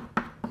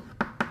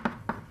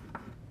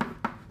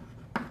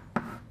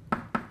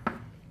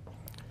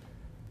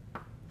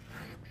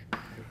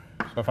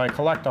 So if I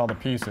collect all the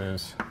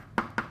pieces,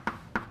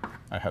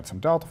 I had some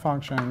delta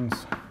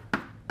functions.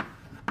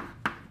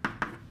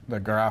 The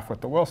graph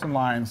with the Wilson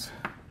lines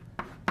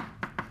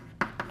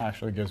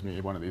actually gives me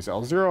one of these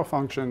L0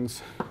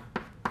 functions.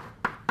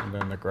 And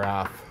then the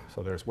graph,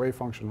 so there's wave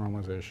function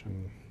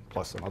normalization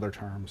plus some other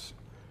terms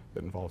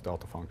that involve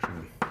delta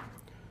function.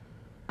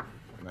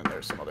 And then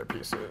there's some other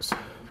pieces.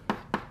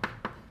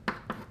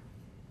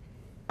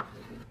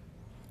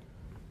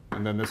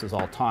 And then this is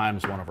all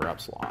times 1 over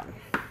epsilon.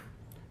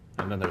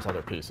 And then there's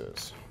other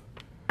pieces.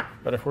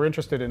 But if we're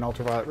interested in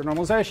ultraviolet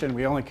renormalization,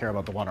 we only care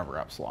about the 1 over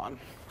epsilon.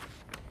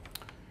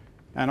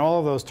 And all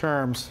of those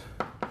terms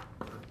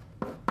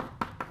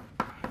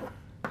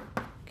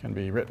can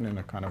be written in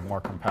a kind of more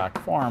compact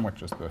form,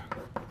 which is the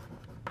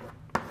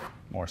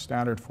more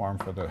standard form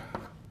for the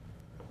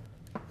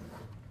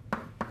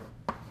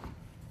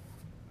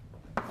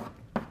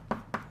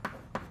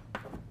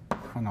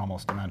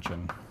anomalous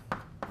dimension.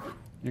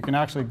 You can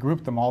actually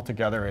group them all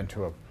together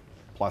into a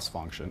plus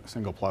function, a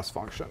single plus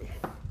function,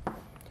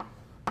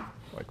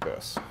 like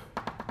this.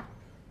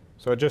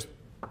 So just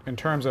in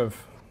terms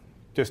of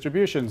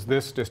distributions,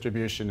 this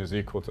distribution is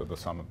equal to the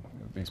sum of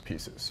these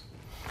pieces.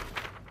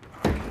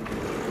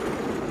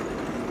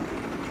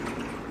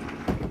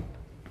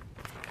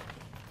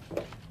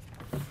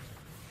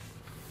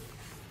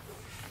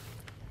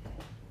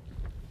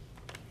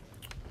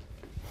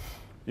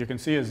 You can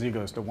see as z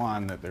goes to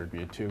 1 that there'd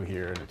be a 2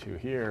 here and a 2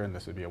 here, and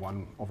this would be a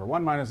 1 over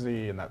 1 minus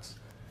z, and that's,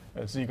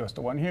 as z goes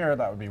to 1 here,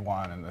 that would be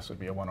 1, and this would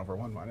be a 1 over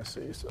 1 minus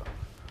c. So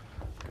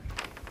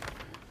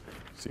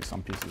see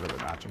some pieces of it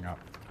matching up.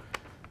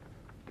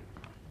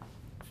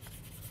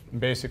 And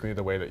basically,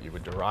 the way that you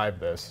would derive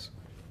this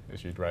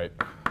is you'd write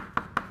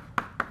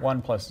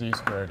 1 plus z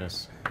squared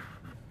is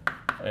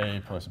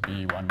a plus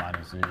b 1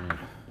 minus z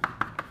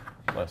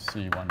plus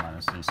c 1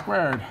 minus c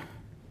squared.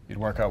 You'd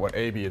work out what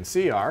a, b, and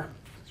c are.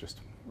 It's just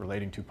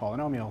relating two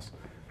polynomials.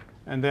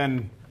 And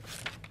then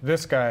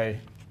this guy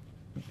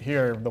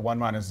here, the 1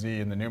 minus z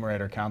in the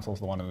numerator cancels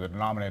the 1 in the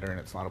denominator, and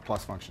it's not a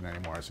plus function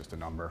anymore. It's just a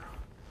number.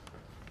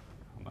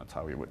 And that's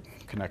how we would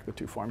connect the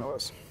two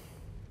formulas.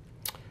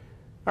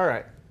 All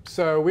right.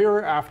 So we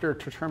were after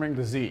determining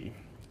the z.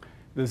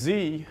 The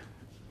z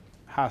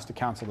has to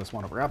cancel this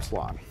 1 over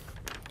epsilon.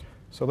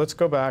 So let's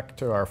go back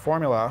to our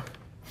formula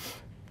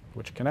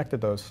which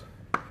connected those,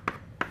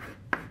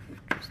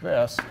 which is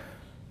this,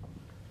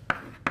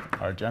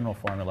 our general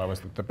formula was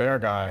that the bare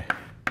guy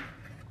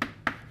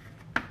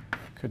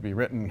could be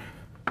written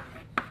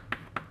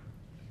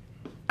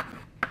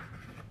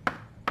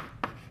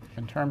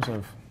in terms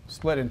of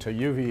split into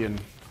UV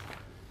and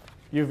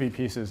UV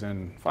pieces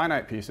and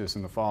finite pieces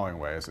in the following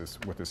ways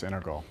with this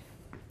integral.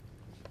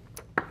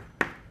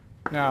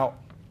 Now,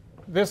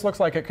 this looks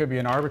like it could be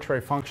an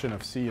arbitrary function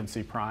of c and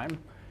c prime,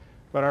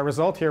 but our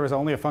result here is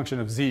only a function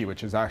of z,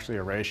 which is actually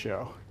a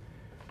ratio.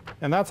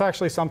 And that's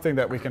actually something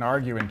that we can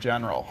argue in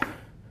general,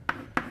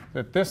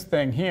 that this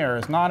thing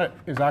here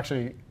is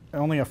actually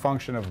only a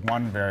function of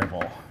one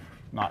variable,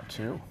 not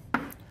two.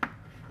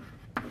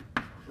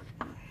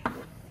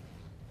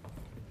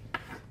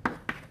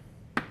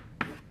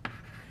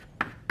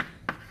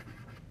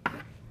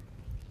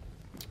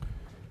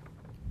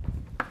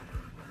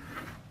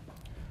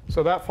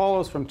 So that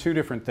follows from two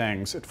different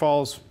things. It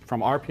follows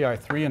from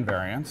RPI3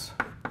 invariance.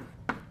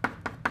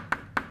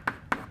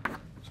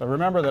 So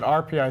remember that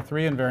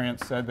RPI3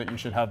 invariance said that you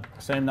should have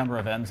the same number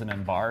of n's and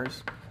n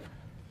bars.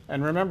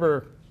 And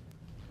remember,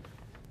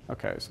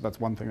 OK, so that's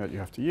one thing that you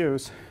have to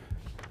use.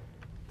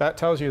 That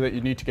tells you that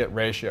you need to get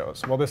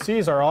ratios. Well, the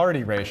c's are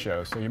already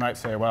ratios. So you might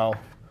say, well,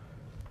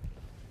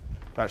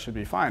 that should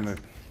be fine.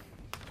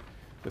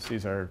 The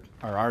c's are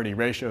already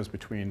ratios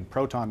between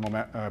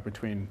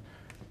between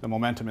the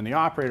momentum in the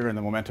operator and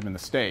the momentum in the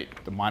state,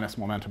 the minus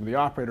momentum of the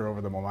operator over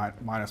the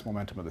minus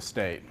momentum of the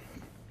state.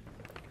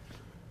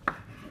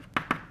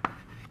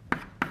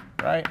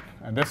 Right?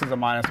 And this is a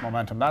minus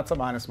momentum. That's a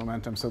minus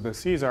momentum. So the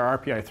c's are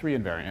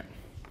RPI3 invariant.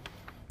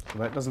 So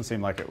that doesn't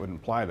seem like it would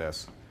imply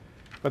this.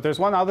 But there's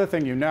one other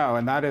thing you know,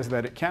 and that is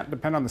that it can't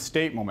depend on the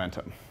state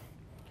momentum.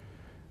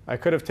 I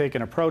could have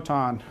taken a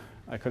proton.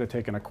 I could have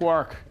taken a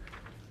quark.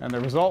 And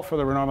the result for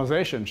the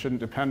renormalization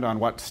shouldn't depend on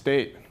what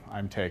state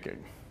I'm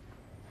taking.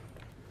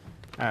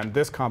 And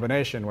this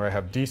combination, where I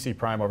have dc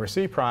prime over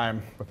c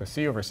prime with a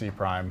c over c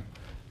prime,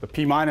 the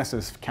p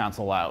minuses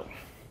cancel out.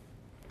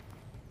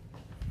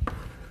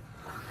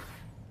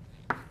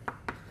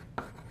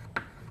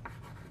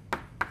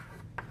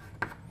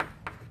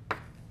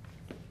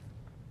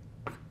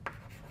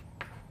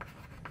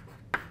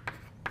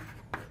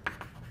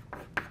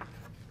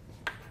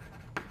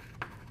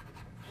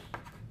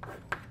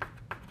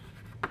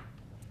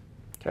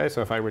 OK,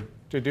 so if I were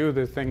to do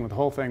the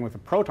whole thing with a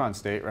proton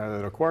state rather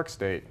than a quark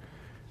state,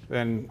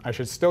 then I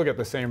should still get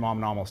the same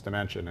anomalous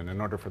dimension. And in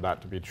order for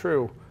that to be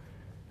true,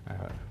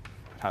 it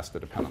has to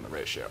depend on the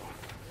ratio.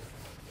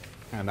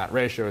 And that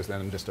ratio is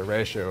then just a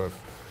ratio of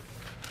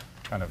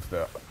kind of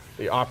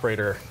the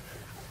operator,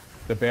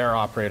 the bare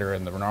operator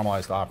and the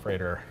renormalized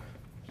operator.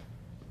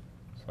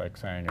 It's like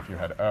saying if you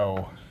had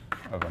O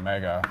of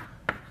omega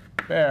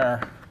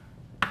bare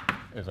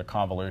is a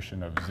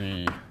convolution of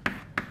z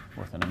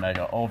with an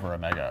omega over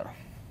omega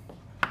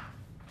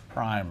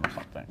prime or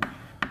something.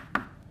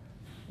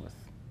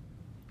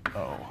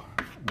 O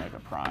omega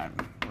prime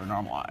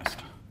renormalized.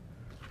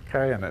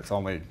 OK, and it's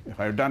only if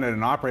I've done it at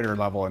an operator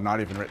level and not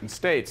even written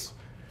states,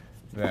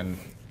 then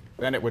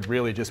it would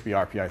really just be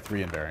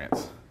RPI3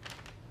 invariance.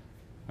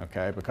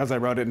 OK, because I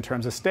wrote it in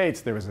terms of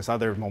states, there was this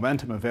other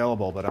momentum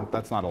available, but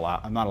that's not allowed.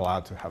 I'm not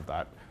allowed to have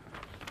that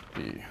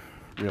be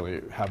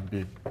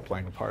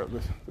playing a part of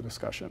the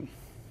discussion.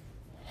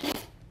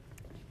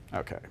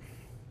 OK.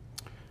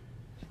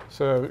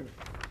 So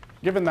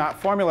given that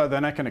formula,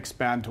 then I can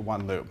expand to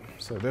one loop.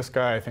 So this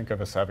guy I think of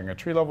as having a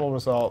tree-level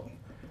result.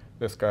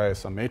 This guy is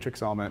some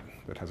matrix element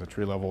that has a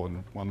tree-level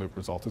and one-loop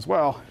result as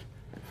well.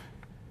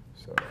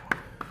 So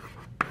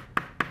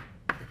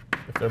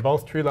if they're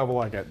both tree-level,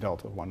 I get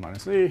delta of 1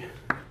 minus z.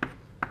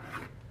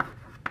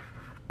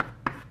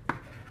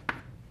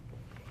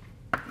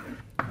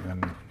 And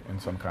then in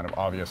some kind of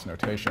obvious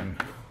notation,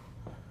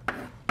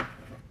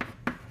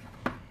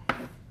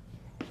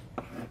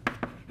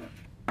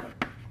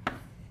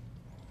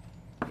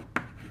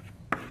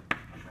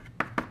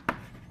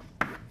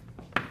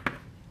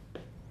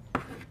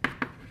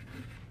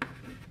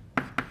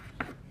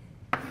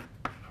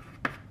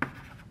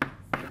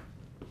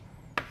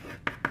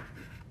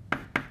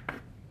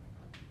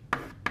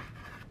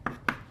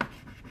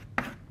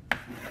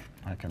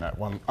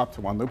 up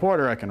to one loop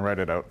order, I can write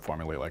it out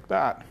formally like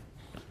that.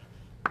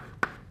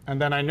 And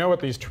then I know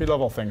what these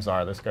tree-level things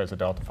are. This guy's a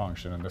delta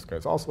function, and this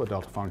guy's also a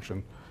delta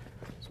function.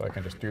 So I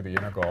can just do the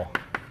integral.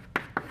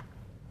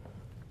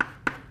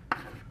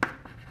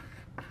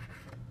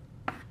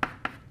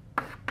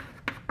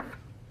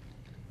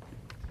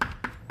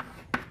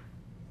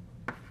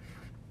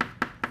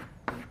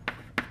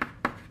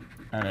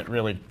 And it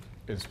really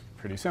is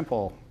pretty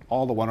simple.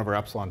 All the 1 over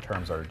epsilon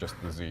terms are just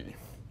the z.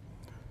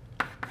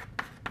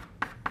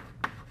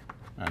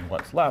 And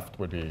what's left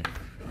would be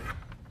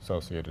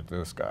associated to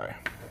this guy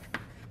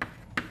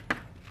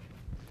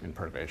in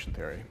perturbation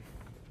theory.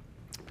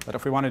 But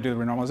if we want to do the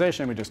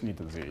renormalization, we just need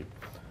the z.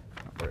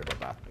 Don't worry about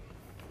that.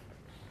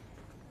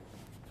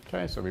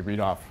 OK, so we read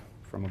off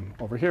from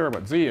over here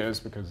what z is,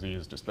 because z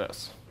is just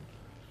this.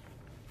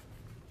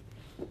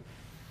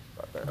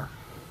 Right there.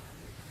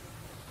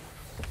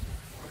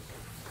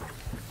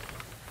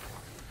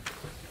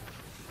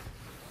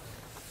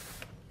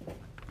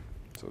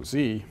 So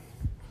Z,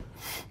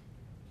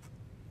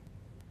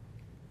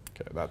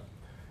 okay, that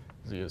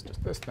Z is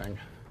just this thing.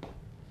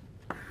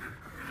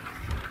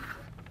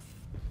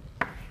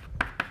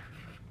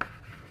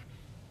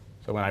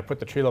 So when I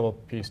put the tree level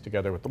piece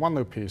together with the one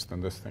loop piece,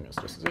 then this thing is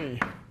just Z.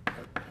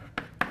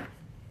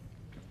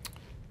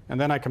 And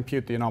then I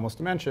compute the anomalous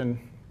dimension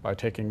by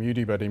taking mu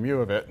d by d mu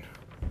of it.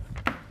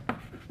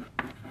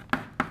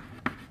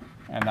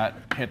 And that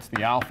hits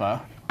the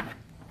alpha.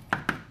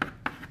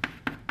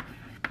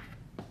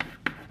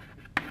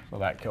 So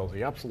that kills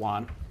the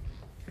epsilon.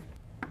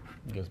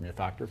 It gives me a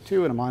factor of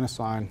 2 and a minus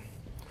sign.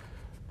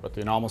 But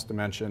the anomalous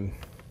dimension,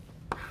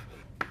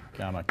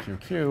 gamma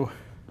QQ,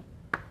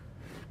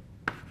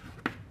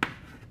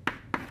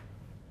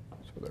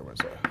 so there was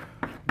a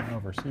 1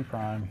 over C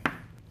prime.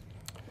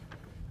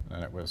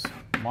 Then it was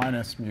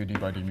minus mu d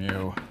by d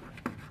mu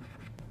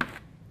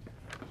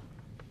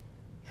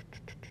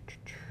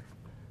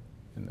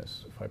in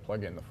this, if I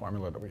plug in the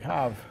formula that we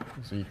have,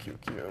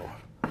 ZQQ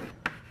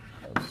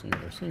of C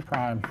over C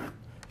prime.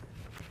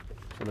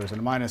 So there's a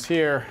minus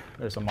here,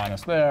 there's a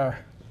minus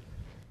there,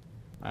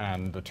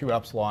 and the 2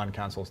 epsilon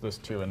cancels this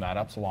 2 and that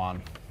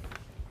epsilon.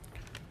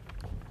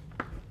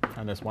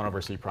 And this 1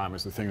 over C prime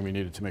is the thing we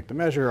needed to make the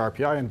measure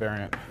RPI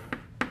invariant.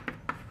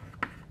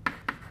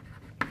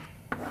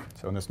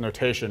 So in this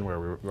notation,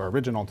 where our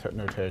original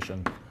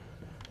notation,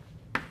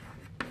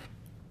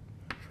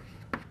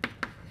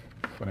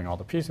 putting all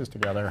the pieces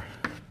together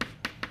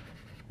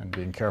and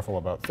being careful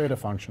about theta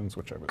functions,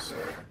 which I was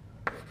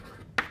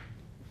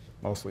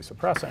mostly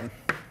suppressing,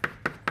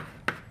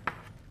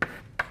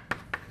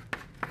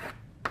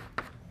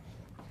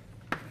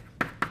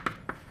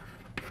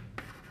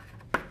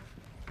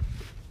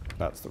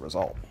 that's the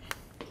result.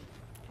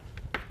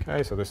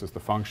 Okay, so this is the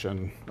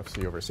function of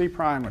C over C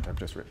prime, which I've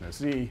just written as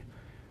Z.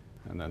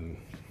 And then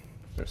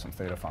there's some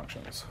theta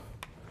functions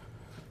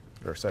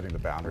that are setting the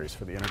boundaries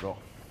for the integral.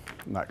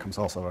 And that comes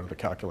also out of the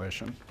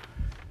calculation.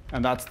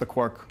 And that's the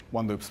quark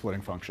one-loop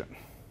splitting function.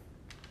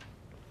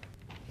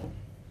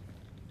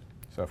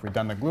 So if we'd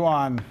done the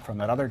gluon from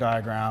that other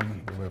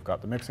diagram, we would have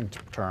got the mixing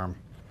term.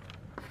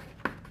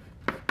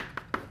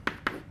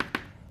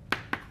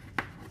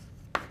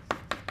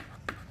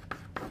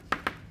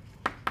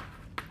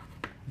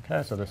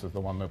 Okay, so this is the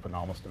one-loop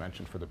anomalous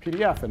dimension for the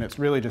PDF, and it's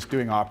really just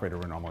doing operator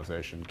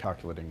renormalization,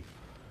 calculating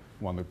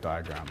one-loop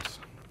diagrams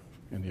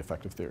in the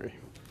effective theory.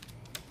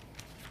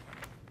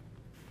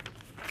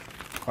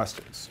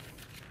 Questions?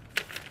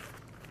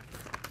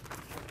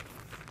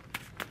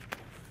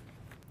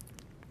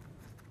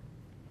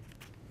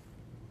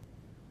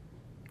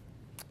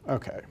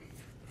 Okay.